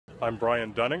I'm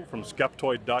Brian Dunning from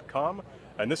Skeptoid.com,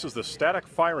 and this is the static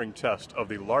firing test of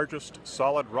the largest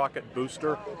solid rocket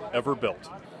booster ever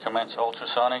built. Commence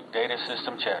ultrasonic data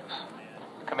system checks.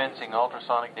 Commencing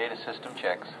ultrasonic data system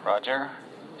checks. Roger.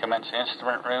 Commence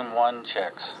instrument room 1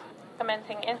 checks.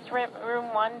 Commencing instrument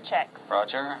room 1 checks.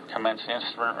 Roger. Commence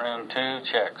instrument room 2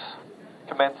 checks.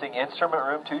 Commencing instrument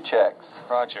room 2 checks.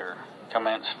 Roger.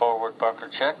 Commence forward bunker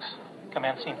checks.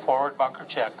 Commencing forward bunker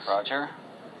checks. Roger.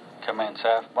 Commence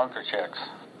aft bunker checks.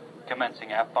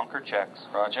 Commencing aft bunker checks.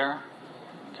 Roger.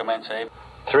 Commence A.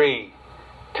 3,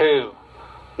 2,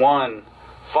 1,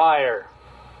 fire.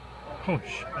 Oh,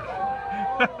 shit.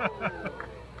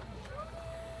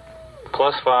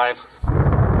 +5.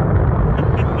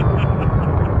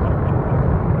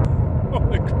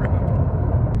 Holy crap.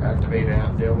 Activate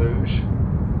aft deluge.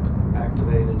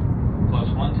 Activated.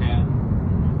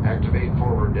 +110. Activate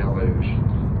forward deluge.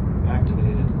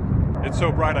 Activated. It's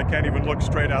so bright I can't even look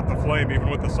straight out the flame,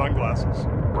 even with the sunglasses.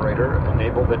 Operator,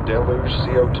 enable the deluge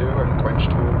CO2 and quench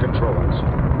tool controls.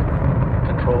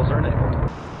 Controls are enabled.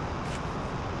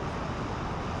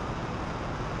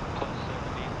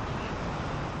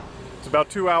 It's about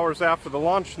 2 hours after the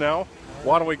launch now.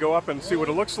 Why don't we go up and see what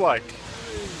it looks like?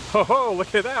 Oh,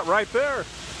 look at that right there!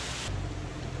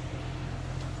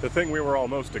 The thing we were all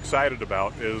most excited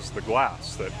about is the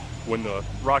glass, that when the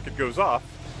rocket goes off,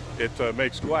 it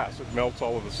makes glass. It melts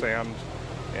all of the sand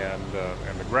and the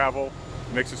gravel.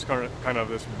 It makes this kind of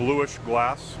this bluish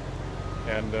glass.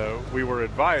 And we were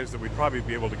advised that we'd probably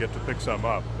be able to get to pick some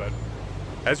up. But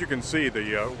as you can see,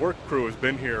 the work crew has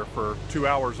been here for 2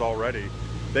 hours already.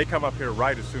 They come up here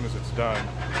right as soon as it's done,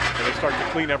 and they start to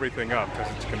clean everything up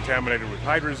because it's contaminated with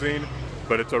hydrazine.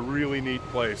 But it's a really neat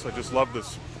place. I just love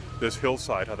this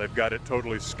hillside, how they've got it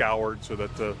totally scoured so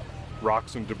that the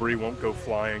rocks and debris won't go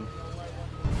flying.